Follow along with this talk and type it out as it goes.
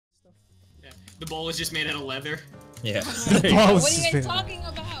The ball is just made out of leather. Yeah. What are you guys talking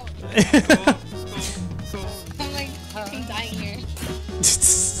about? I'm like, I'm dying here.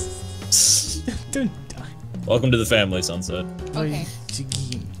 Don't die. Welcome to the family, Sunset. Okay.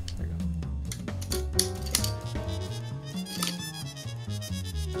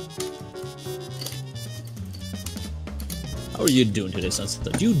 How are you doing today, Sunset?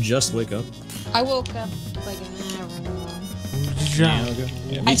 Did you just wake up? I woke up like an hour ago. Yeah, okay.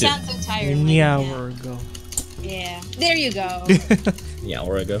 Yeah, me I too. sound so tired. An hour ago. Yeah. There you go. Yeah,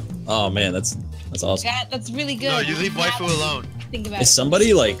 hour ago. Oh man, that's awesome. God, that's really good. No, you leave waifu alone. Think about Is it.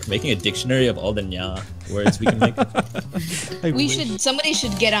 somebody like making a dictionary of all the nya words we can make? Somebody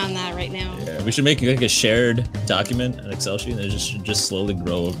should get on that right now. Yeah, we should make like a shared document, an Excel sheet, and it should just slowly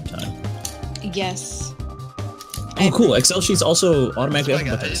grow over time. Yes. Oh, cool. Excel sheets also automatically I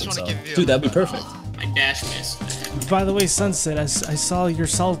alphabetize just wanna themselves. give you Dude, that'd be perfect. My dash missed. By the way, Sunset, I saw your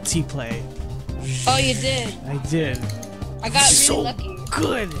salty play. Oh, you did. I did. I got really So lucky.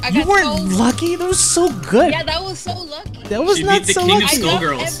 good. I You got weren't so lucky. That was so good. Yeah, that was so lucky. That was She not beat the so king of lucky.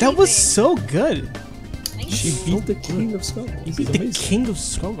 Skullgirls. That was so good. She beat the king of Skull. You beat the king of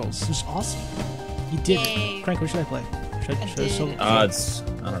Skullgirls. It was awesome. You did. Yay. Crank, what should I play? Should I solo? It's,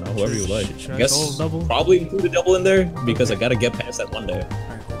 I don't know, whoever you like. Should I I guess solo double? probably include a double in there because I gotta get past that one day.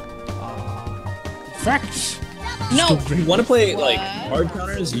 Facts. No. If you want to play like What? hard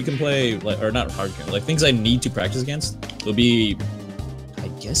counters, you can play like, or not hard counters, like things I need to practice against. It'll be, I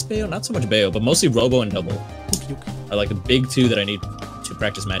guess Bayo, not so much Bayo, but mostly Robo and Double are like the big two that I need to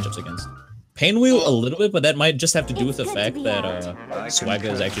practice matchups against. Painwheel a little bit, but that might just have to do with the fact that Swagga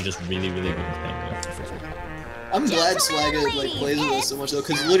is actually just really, really good with Painwheel. I'm glad Swagga like plays with us so much though,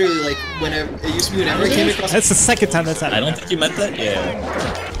 because literally like whenever it used to be whenever I came across That's the second time that's happened. I don't think you meant that.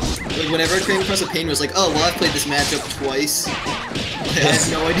 Yeah. like whenever I came across a pain, it was like, oh well, I've played this matchup twice. I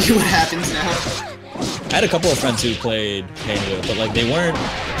have no idea what happens now. I had a couple of friends who played Painwheel, but like they weren't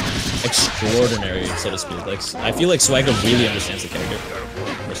extraordinary, so to speak. Like I feel like Swagga really understands the character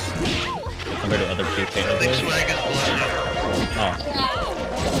compared to other people. I think Swagga's blood. Oh.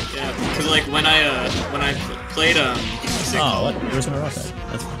 Yeah, because like when I played Oh, what? Where's my rock at?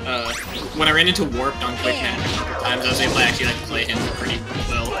 That's when I ran into Warped on Quick Hat a couple times, I was able to actually like play him pretty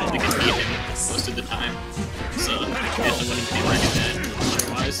well. I think I beat him most of the time. So I definitely wouldn't be like that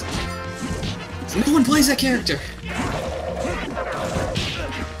otherwise. No one plays that character.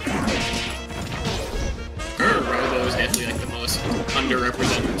 Her Robo is definitely like the most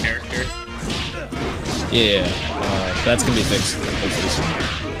underrepresented character. yeah. That's gonna be fixed. Hopefully soon.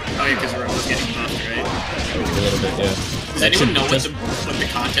 Oh yeah, because Robo's getting buffed, right? A little bit, yeah. Does anyone know what the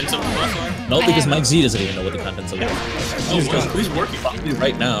contents of the buff are? No, because Mike Z doesn't even know what the contents of it are. Oh, who's working?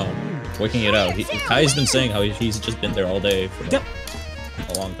 Right now, working it out. Kai's been saying how he's just been there all day for like,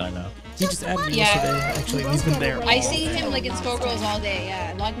 a long time now. He just added me Yeah. yesterday. Actually, he's been there. I see him like in Skullgirls all day.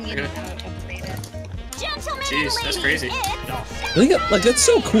 Yeah, logging in and out of the beta. Jeez, that's crazy. Like that's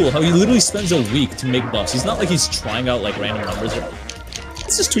so cool how he literally spends a week to make buffs. He's not like he's trying out like random numbers or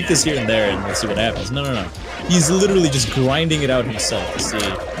let's just tweak this here and there and let's see what happens. No. He's literally just grinding it out himself to see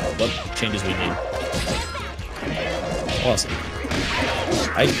what changes we need. Awesome.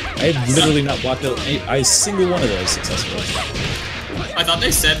 I've literally not blocked out a single one of those successfully. I thought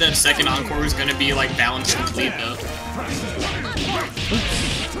they said that second encore was gonna be like balanced complete though.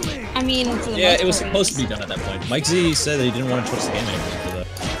 I mean, for the Yeah, most it was part, supposed to be done at that point. Mike Z said that he didn't want to twist the game anymore for that.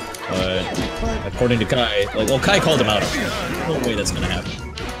 But according to Kai, like, well, Kai called him out. No way that's gonna happen.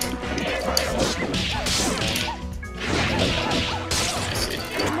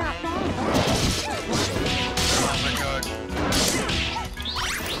 Oh my god.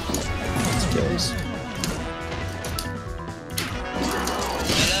 Skills.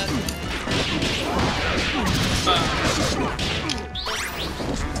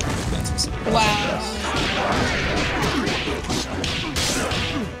 wow.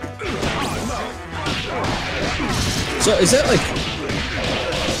 So is that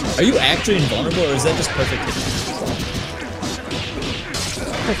like, are you actually invulnerable or is that just perfect hit?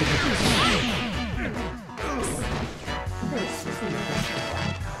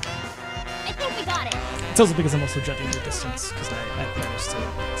 It's also because I'm also judging the distance, because I managed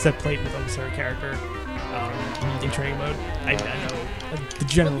to set plate with almost every character in training mode. I know the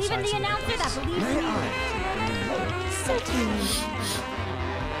general size of the deck.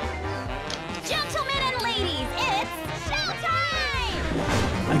 Gentlemen and ladies, it's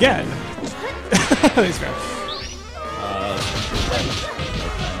showtime! Again! Thanks, man.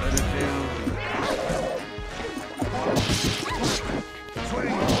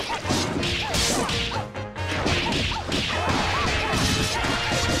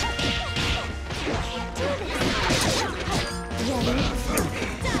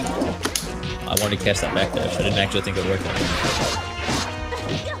 when he cast that back dash. I didn't actually think it would work that way.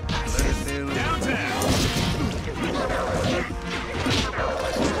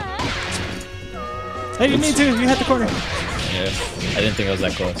 Hey, you need to. You had the corner. Yeah, I didn't think I was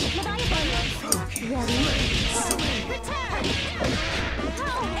that close.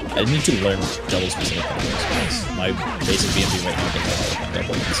 I need to learn double specific combos. My basic BMP right now can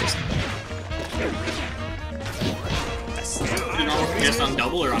double consistently. You know, just on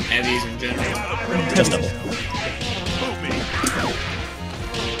double or on heavies in general? Just double.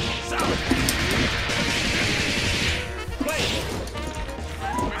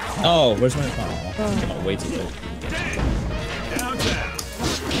 Oh, where's my... Oh, way too late.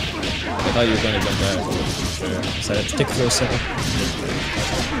 I thought you were going to jump back. Sure. So I have to take for a second.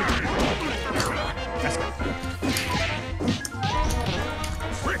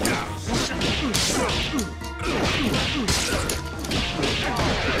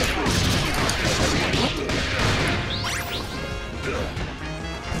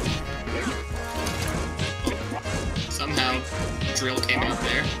 Somehow, drill came out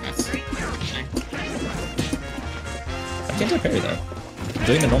there. That's interesting. I can't parry that. I'm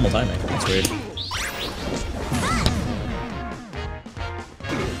doing the normal timing. That's weird.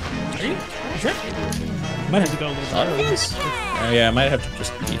 Are you? Sure. Might have to go a little bit. Yeah, I might have to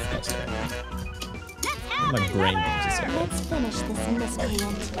just beef faster. My brain thinks it's like Let's finish this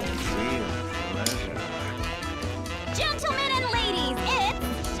miscreant. Gentlemen and ladies, it's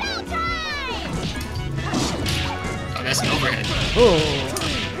showtime! Oh, that's an overhead. Oh,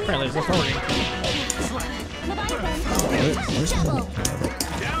 apparently it's recording. Where's the...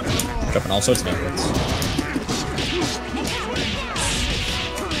 Dropping all sorts of efforts.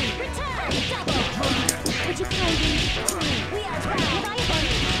 Would you kindly? We are proud.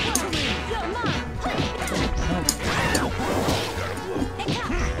 Your mom.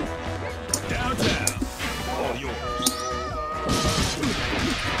 Downtown. All yours.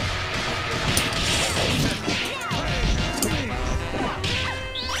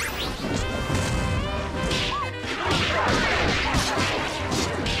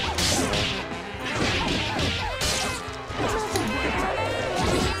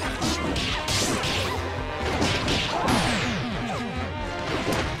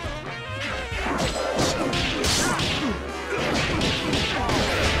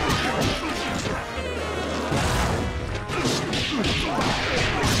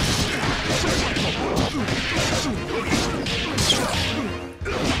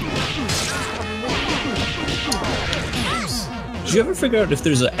 Did you ever figure out if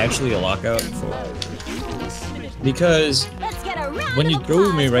there's actually a lockout for... Because when you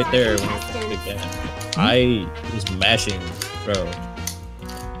threw me right there when you were again, I was mashing throw.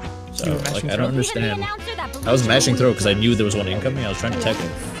 So like I don't understand. I was mashing throw because I knew there was one incoming. I was trying to tech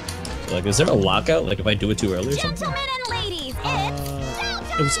it. So, like, is there a lockout? Like if I do it too early or something?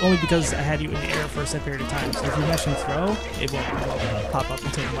 It was only because I had you in the air for a set period of time. So if you mash and throw, it won't pop up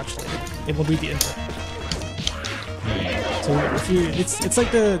until much later. It will do the input. So if you, it's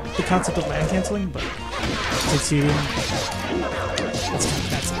like the concept of land canceling, but it's you. That's it.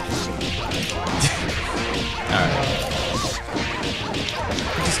 Alright.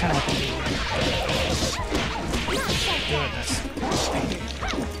 You just kind of have to goodness.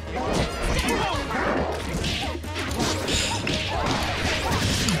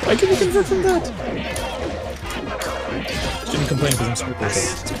 Why can you convert from that? Shouldn't complain because I'm super.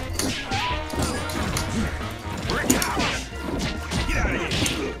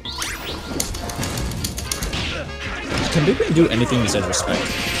 Can Big do anything besides respect?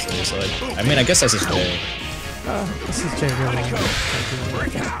 So, like, I mean, I guess that's his way. This is Jay really good.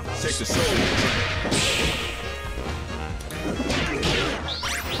 Take the soul.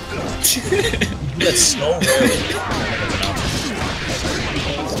 That's so weird.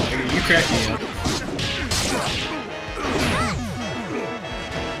 You cracked me up.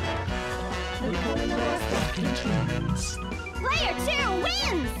 Player 2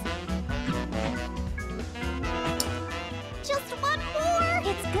 wins! Just one more!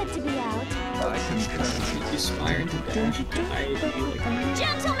 It's good to be out. Aspiring to dash.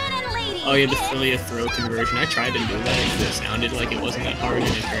 Gentlemen and ladies! Oh yeah, the Philia throw conversion. I tried to do that because it sounded like it wasn't that hard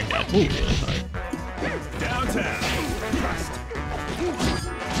and it turned out to be really hard. Downtown.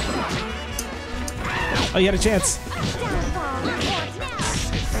 Oh, you had a chance.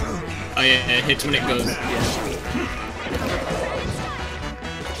 Oh yeah, it hits when it goes.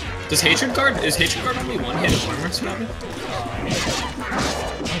 Does Hatred Guard? Is Hatred Guard only one hit of armor spell?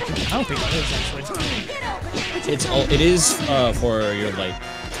 I don't think it is actually. It's all. It is for your like.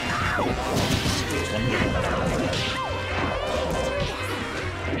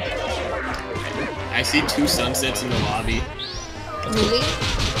 I see 2 sunsets in the lobby. Really?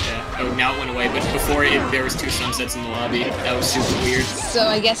 Yeah. Oh, now it went away, but before there was 2 sunsets in the lobby. That was super weird. So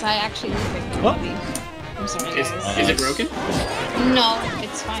I guess I actually leave the lobby. I'm sorry. Is it broken? No,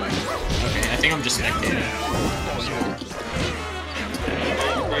 it's fine. Okay, I think I'm just spectating.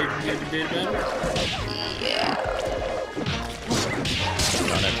 Yeah.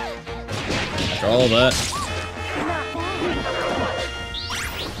 Got it. After all of that.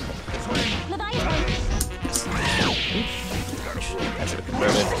 I should have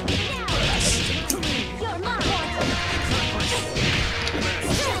converted.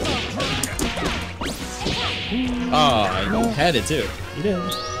 Oh, you had it too. You did.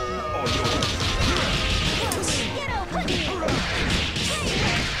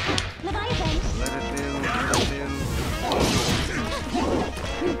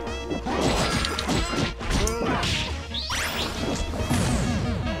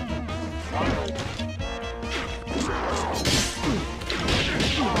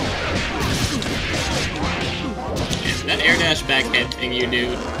 That air dash back head thing you do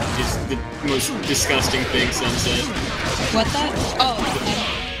is the most disgusting thing, Sunset. What that? Oh,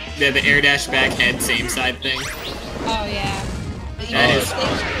 Yeah, the air dash back head same side thing. oh yeah. That is.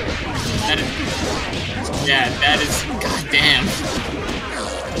 Yeah, that is. Goddamn.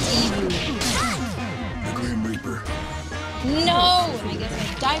 The Grim Reaper. No! And I guess I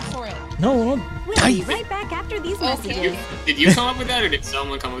died for it. No, We'll be die. right back after these Okay. Did you come up with that, or did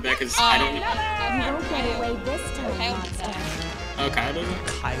someone come up with that? Because I don't. You won't get away this time. Kyle did that. Oh, Kyle doesn't.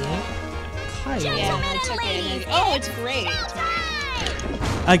 Kyle. Yeah, I took it. And oh, it's great.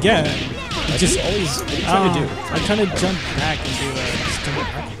 Again. I just always. What are you trying to do? I'm trying to jump back and do a stumble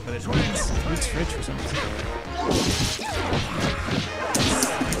hacking, but it roots rich for some reason.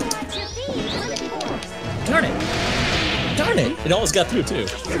 Darn it! Darn it! It almost got through too.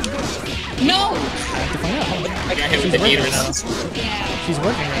 No! I have to find out. I got hit with the She's working haters. right now. Yeah. She's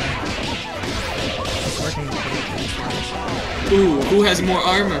working right now. She's working. Ooh, who has more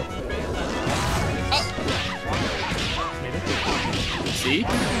armor? See?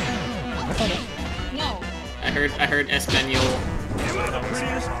 No. I heard Espanol.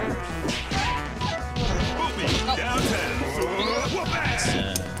 Downtown. Whoop-ass.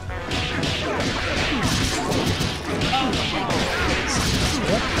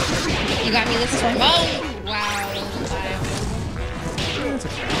 You got me this time. Oh! Wow.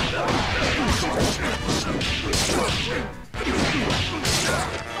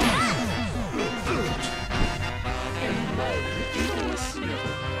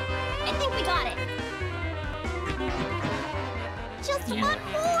 I think we got it. Just one more.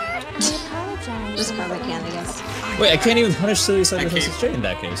 Just because I can, I guess. Wait, I can't even punish silly side with came- a straight in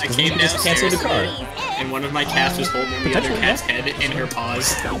that case. I 'cause came you just cancel the card. downstairs, and one of my cats was holding the other Potentially, cat's head in her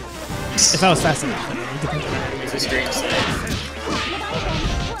paws. If I was fast enough, but it depends on that. It's a strange sight.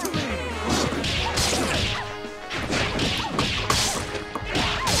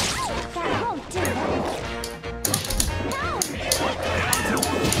 That won't do.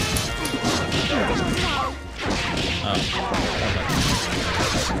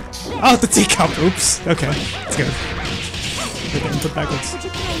 Oh, the teacup. Oops. Okay. It's good. We're getting put backwards.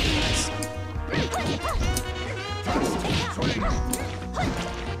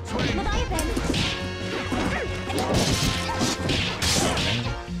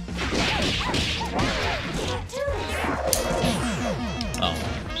 Oh.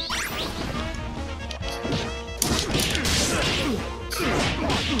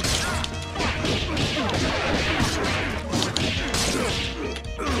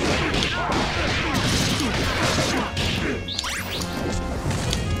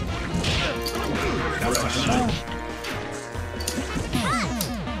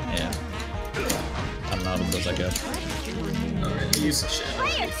 Yeah. I'm out of those, I guess. Alright, use the shadow.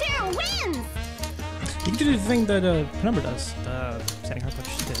 Player 2 wins. You can do the thing that Penumbra does. Setting her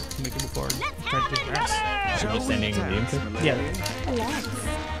punch to make it move forward. Try to do grass. Should be standing in the input. Yeah.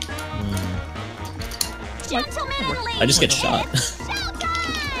 Gentlemen and ladies. I just get shot. I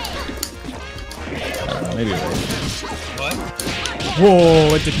don't know, maybe you're right.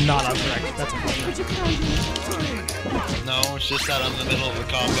 Whoa, it did not correct. That's unfortunate. No, it's just that I'm in the middle of a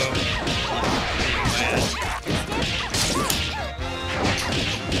combo.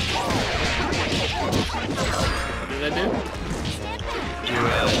 What did I do? You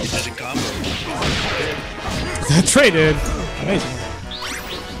did a combo. That traded. Amazing.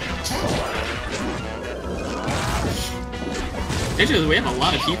 Actually, we have a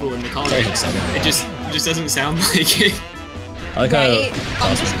lot of people in the call Sorry, right sorry. now. It just doesn't sound like it. I like Right? how.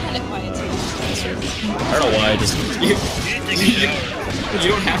 I'm just kind of quiet too. I don't know why I just. You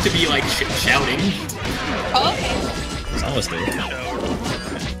don't have to be like shouting. Oh, okay. Some of us do.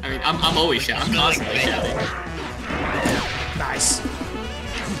 I mean, I'm always shouting. I'm constantly shouting. Nice.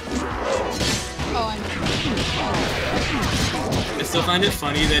 Oh, I still find it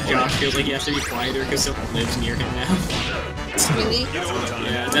funny that Josh feels like he has to be quieter because someone lives near him now. really?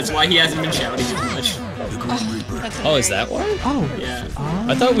 Yeah, that's why he hasn't been shouting as much. Oh, is that why? Oh. Yeah.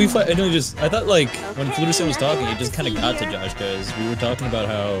 I thought I thought like when Fluterson was talking, it just kind of got to Josh because we were talking about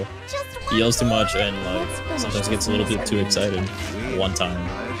how he yells too much and like sometimes gets a little bit too excited. One time.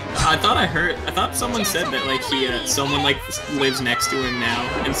 I thought someone said that like someone like lives next to him now,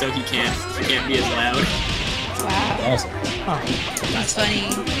 and so he can't be as loud. Wow. Awesome. Oh. That's funny.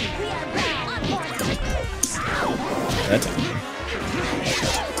 That's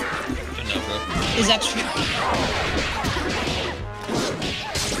Is that true?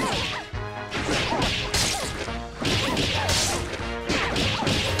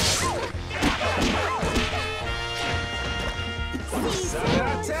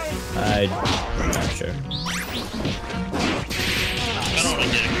 I'm not sure. I don't want to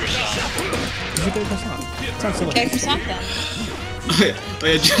get a croissant. You get a croissant. Sounds so Get a late. croissant then. Oh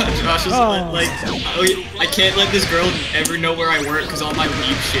yeah, Josh was like, oh, yeah, I can't let this girl ever know where I work because all my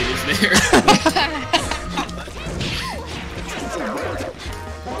weeb shit is there.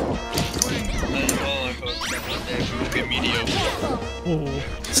 Oh.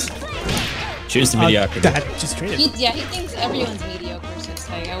 Cheers to mediocrity. That just traded. He thinks everyone's mediocre, so it's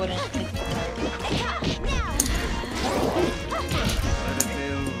like I wouldn't take it.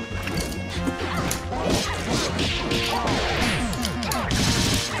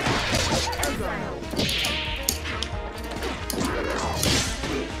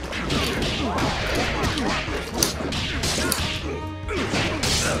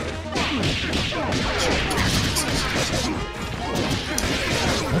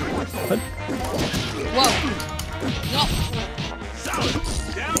 Whoa. No.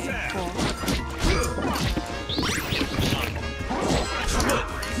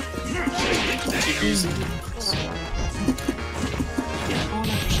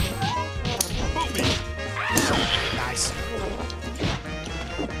 Nice.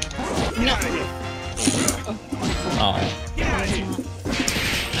 No. Oh,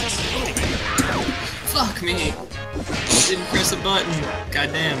 Fuck me. Didn't press a button.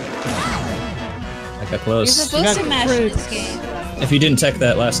 Goddamn. I got You're close. supposed to mash crit. this game. If you didn't tech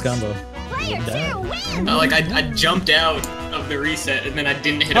that last combo, Player you 2 die. wins! Like I jumped out of the reset and then I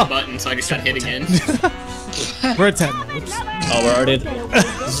didn't hit a button, so I just got hit again. We're at 10. Oops. Oh, we're already.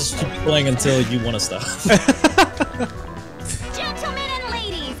 Just keep playing until you want to stop. Gentlemen and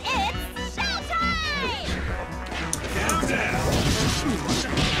ladies, it's showtime!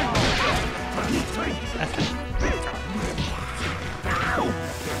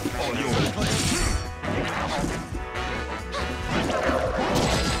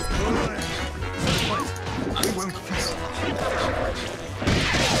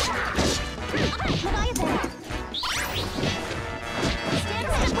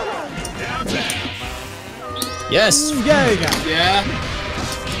 Yes. Yeah, you got it. Yeah.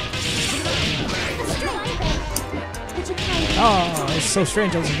 Oh, it's so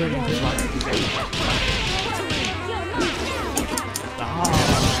strange. I was inverting his block.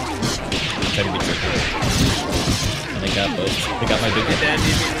 Try to be tricky. And they got both. They got my big hit. Dad gave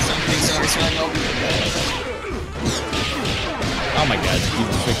me something, sorry, so I know. Oh my god, you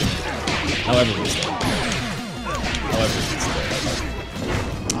freaking. However, it's there. However, it's there.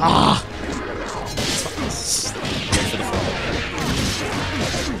 Ah!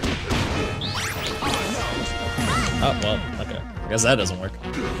 Oh, well, okay. I guess that doesn't work.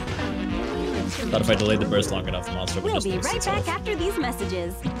 Thought if I delayed the burst long enough, the monster would We'll just be boost right itself. back after these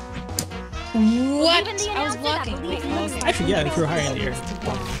messages. What? I was blocking. Wait, Actually, yeah, if you were higher in the air.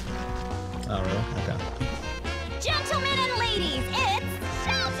 Oh, really? Okay. Gentlemen and ladies, it's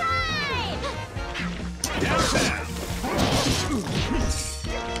showtime!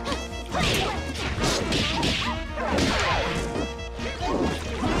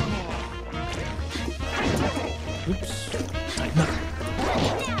 Oops.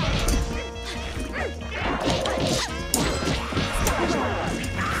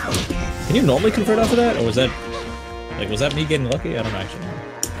 Can you normally convert off of that? Or was that me getting lucky? I don't actually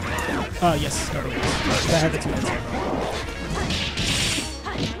know. Yes. No, I had the 2 hits.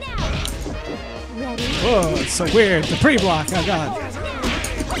 Whoa, it's so weird. The pre-block. Oh, God.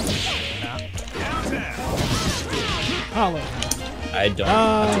 Hollow. I don't. You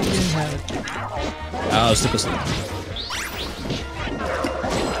had it. I'll stick with sleep.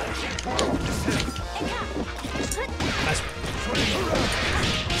 Nice.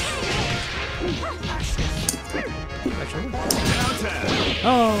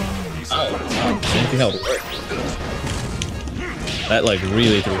 that would work. That like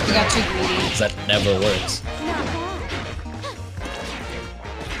really threw me. You got too greedy. 'Cause that never works.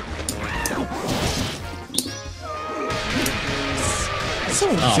 So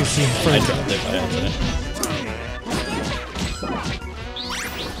Oh, interesting I for dropped it by accident.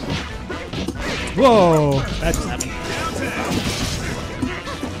 Whoa! That just happened.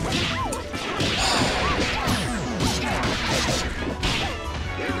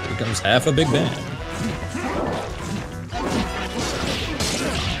 Becomes half a big band.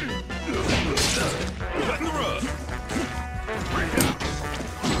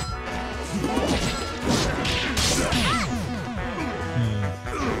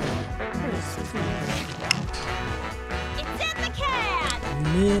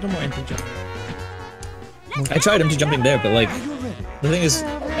 Little more empty jump. I tried empty jumping there, but like, the thing is,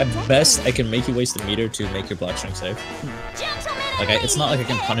 at best, I can make you waste a meter to make your block string safe. Like, it's not like I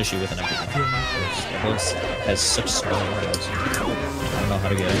can punish you with an empty jump. This has such small windows. I don't know how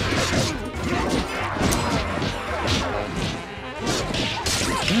to get it.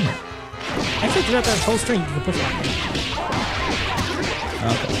 Damn it. Actually, throughout that whole string, you can push on.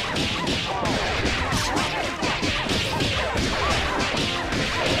 Okay.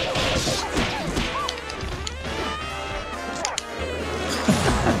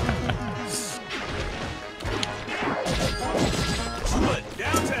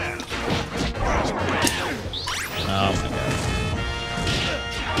 Oh my god.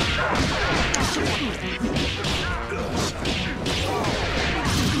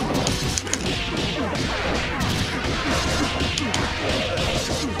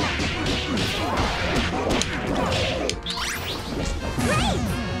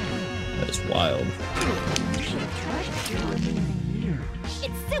 That is wild.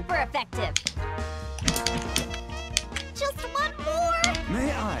 It's super effective. Just one more.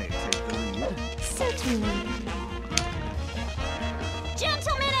 May I take the lead? Certainly.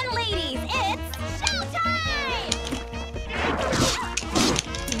 Gentlemen and ladies, it's showtime!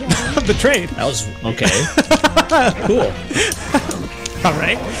 The trade. That was okay. Cool.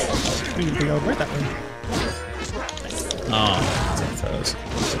 Alright. I didn't think I would work that way. Oh, that's froze.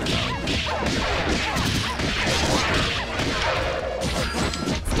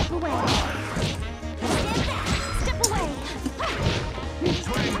 Step away. Step away.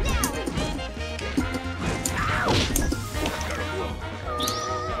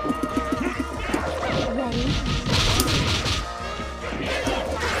 Ready?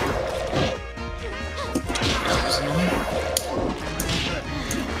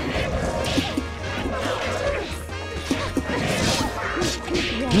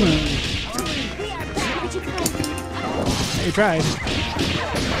 You tried.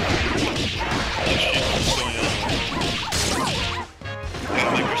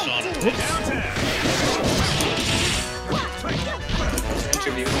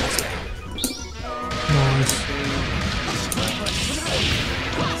 Nice.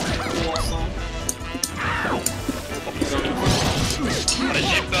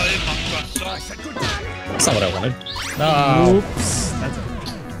 That's not what I wanted. No. Oops. That's it.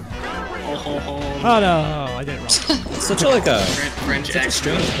 Oh no, I did it wrong. It's such a like a French such a accent.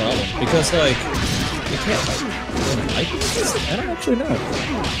 strange problem because like you can't I don't actually know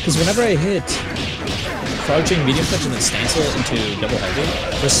because whenever I hit crouching medium punch and then stancel into double heavy,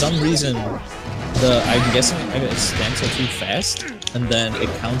 for some reason I'm guessing I got stancel too fast and then it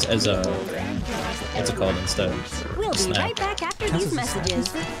counts as a what's it called instead? We'll be Snap. right back after these messages.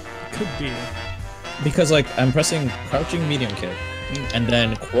 Could be. Because like I'm pressing crouching medium kick and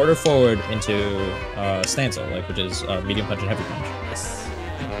then quarter forward into stancel, like which is medium punch and heavy punch.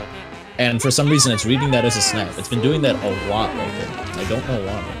 And for some reason it's reading that as a snap. It's been doing that a lot lately. I don't know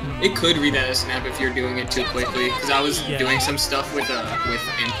why. It could read that as snap if you're doing it too quickly, because I was doing some stuff with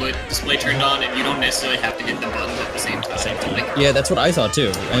input display turned on, and you don't necessarily have to hit the buttons at the same time. Like, Yeah, that's what I thought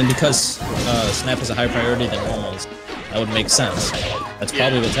too. And because snap is a higher priority than normals, that would make sense. That's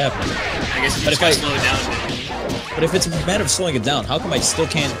probably what's happening. I guess you But just gotta slow it down a bit. But if it's a matter of slowing it down, how come I still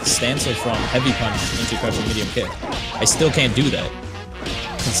can't stancel from heavy punch into crouching medium kick? I still can't do that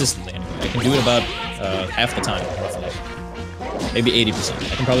consistently anyway. I can do it about half the time, roughly. Maybe 80%.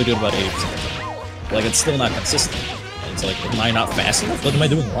 I can probably do it about 80%. Like, it's still not consistent. And it's like, am I not fast enough? What am I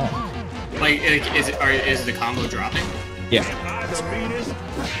doing wrong? Like, is the combo dropping? Yeah.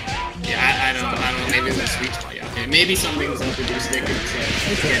 Yeah, I don't know. Maybe it's a sweet spot. Yeah, okay. Maybe something's up with your stick.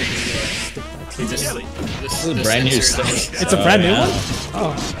 It's getting This is a brand new sensor. stick. It's a brand new yeah. one?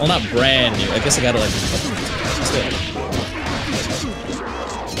 Oh. Well, not brand new. I guess I gotta like. Still.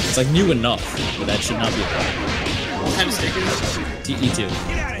 It's like new enough, but that should not be a problem. What kind of stick is it? TE2.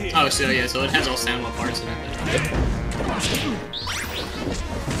 Oh, so yeah, so it has all Sanwa parts in it.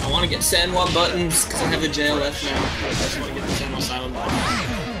 I want to get Sanwa buttons because I have the JLF now. I just want to get the Sanwa silent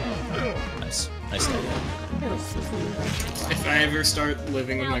buttons. Nice. Nice idea. If I ever start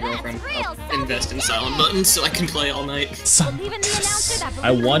living with my girlfriend, I'll invest in silent buttons so I can play all night.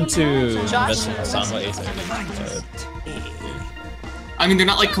 I want to invest in Sanwa Aether. I mean, they're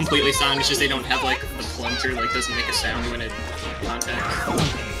not like completely silent, it's just they don't have like the plunger, like doesn't make a sound when it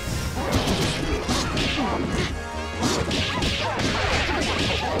contacts.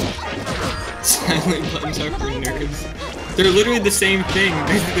 Silent buttons are for nerds. They're literally the same thing.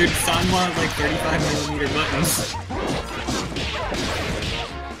 They're Sanwa like 35mm buttons.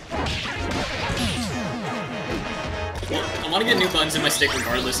 I want to get new buttons in my stick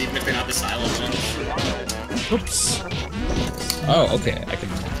regardless, even if they're not the silent ones. Oops. Oh, okay. I can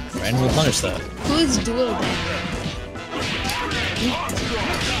randomly punish that. Who's dual then?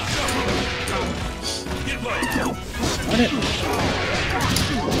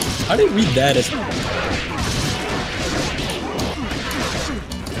 How did I read that as...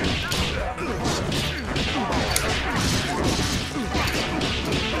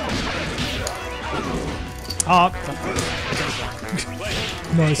 Oh.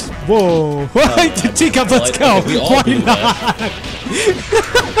 Nice. Whoa. Teacup, let's go. Okay, we all Why do not?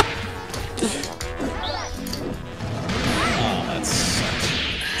 Oh, that's...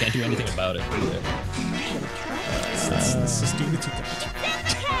 Can't do anything about it either. Let's just do the teacup.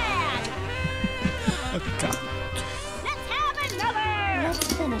 Oh, God. Let's have another!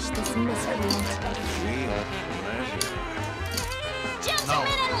 Let's finish this miscreant.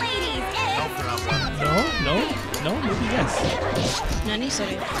 Gentlemen and ladies, No, maybe yes. Nani,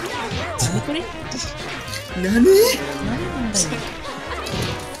 sorry. Nani? Nani?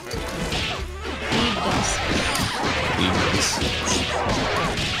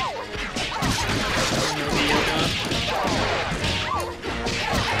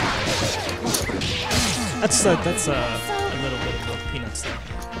 That's a little bit of Peanuts there.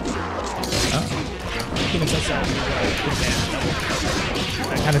 Oh. Peanuts has that good band double.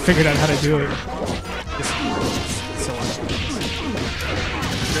 I kind of figured out how to do it. So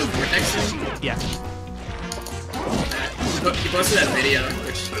The vortex thing? yeah. He posted that video,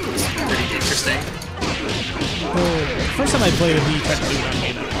 which was pretty interesting. The first time I played it, he tried to do it on me.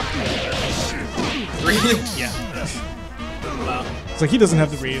 Really? Yeah. Wow. It's like he doesn't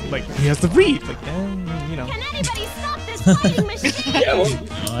have the read. Like he has the read. Like you know. can anybody stop this fighting machine?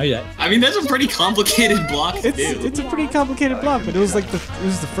 Oh, yeah. I mean, that's a pretty complicated block to do. It's a pretty complicated block, but it was like the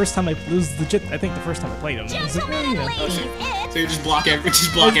first time it was legit. I think the first time I played him. It was like, Gentlemen you and know. ladies, So you just block everything.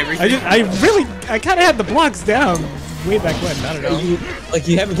 I kind of had the blocks down way back when. I don't know.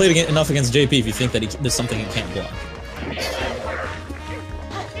 You haven't played enough against JP if you think that there's something he can't block.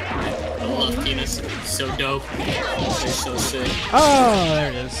 I love Penis. So dope. They're so sick. Oh, there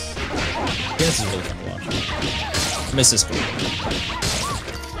it is. This is really fun to watch. Mrs. Cool.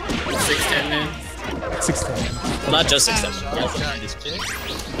 6'10", man. 16. Well, not just 6'10", but also 90s.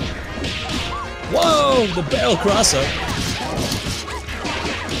 Whoa! The barrel crosser!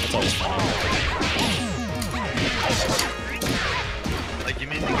 That's always fun. Like, you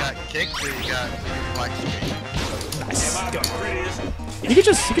mean you got kicked or you got black screen? You could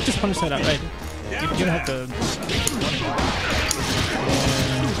just punish that outright. You don't have to.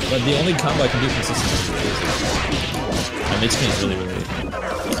 But the only combo I can do consistently is my mid screen is really.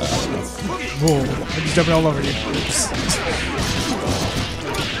 Whoa! I'm just jumping all over you. Oops.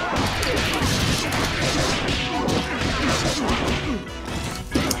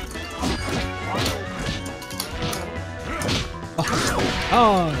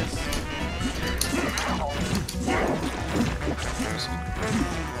 Oh.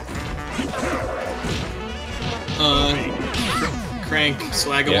 Crank,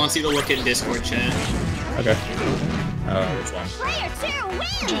 Swagga wants you to look at Discord chat. Okay. Which one? Player 2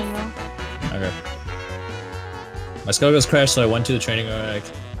 wins! General. Okay. My Skullgirls crashed, so I went to the training rack,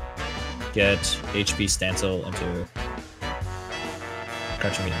 get HP Stancil into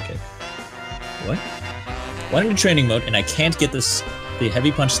Crouching Medium Kick. What? Went into training mode, and I can't get the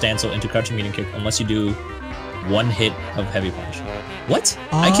Heavy Punch Stancil into Crouching Medium Kick unless you do one hit of Heavy Punch. What?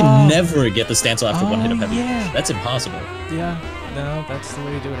 I can never get the Stancil after one hit of Heavy Punch. That's impossible. Yeah. No, that's the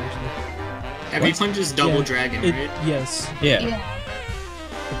way to do it, actually. Heavy Punch is double dragon, right? Yes. Yeah.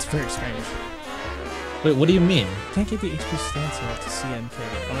 It's very strange. Wait, what do you mean? Can't get the HP Stancil to CMK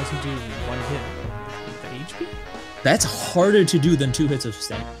unless you do one hit with the HP? That's harder to do than 2 hits of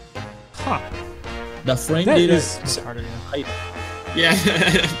Stancil. Huh. The frame That data is harder, yeah. Yeah.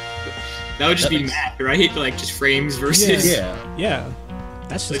 That would just be math, right? Like, just frames versus... Yeah. Yeah.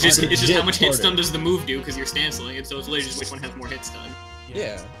 That's It's just just how much hit harder. stun does the move do, because you're stanceling it, so it's literally just which one has more hit stun.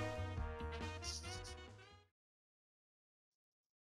 Yeah.